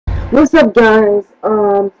What's up, guys?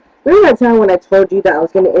 Remember that time when I told you that I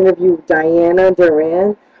was going to interview Diana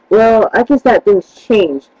Duran? Well, I guess that thing's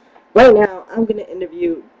changed. Right now, I'm going to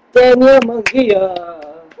interview Danielle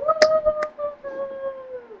Munguia.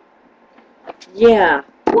 Yeah.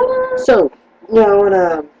 So, I want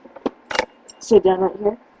to sit down right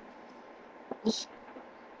here.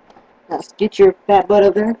 Let's get your fat butt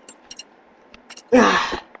up there.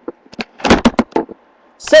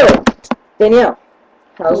 So, Danielle,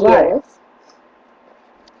 how's life? Yes.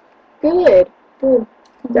 Good. Good.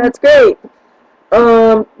 That's great.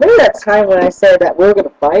 Remember that time when I said that we were gonna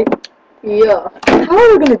fight? Yeah. How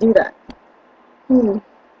are we gonna do that? I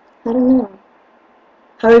don't know.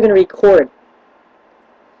 How are we gonna record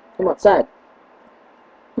from outside?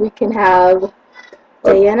 We can have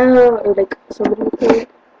Diana or like somebody record.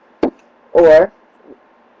 Or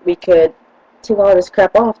we could take all this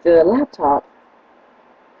crap off the laptop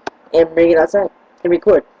and bring it outside and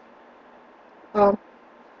record. Nah.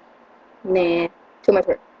 Too much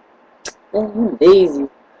work. Man, you lazy.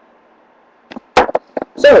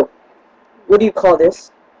 So, what do you call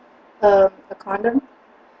this? A condom?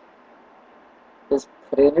 Just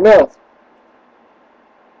put it in your mouth.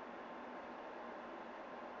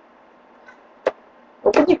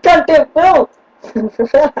 Open your goddamn mouth!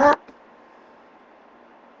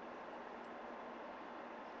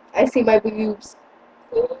 I see my boobs.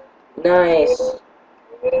 Nice.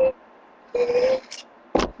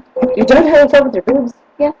 You done having fun with your boobs?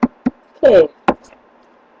 Yeah. Okay.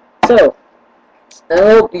 So, I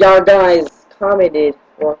hope y'all guys commented.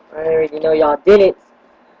 Well, I already know y'all didn't.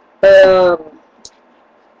 But,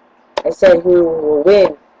 I said who will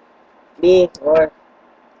win. Me or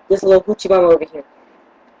this little hoochie mama over here.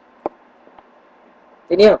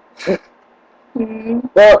 Danielle.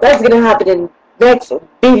 Well, that's gonna happen in next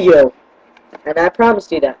video. And I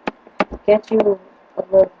promised you that. Can't you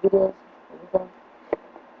upload videos?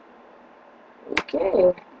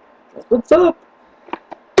 Okay. That's what's up.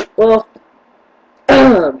 Well,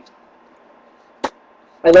 I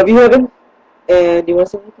love you, Heaven. And do you want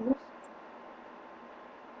to say anything else?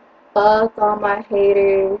 Fuck all my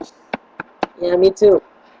haters. Yeah, me too.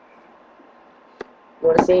 You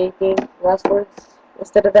want to say anything? Last words?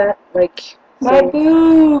 Instead of that? Like, My say,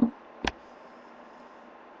 boob.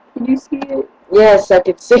 Can you see it? yes, I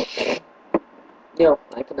can see. No,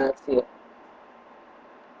 I cannot see it.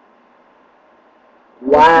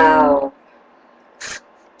 Wow.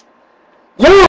 Yeah!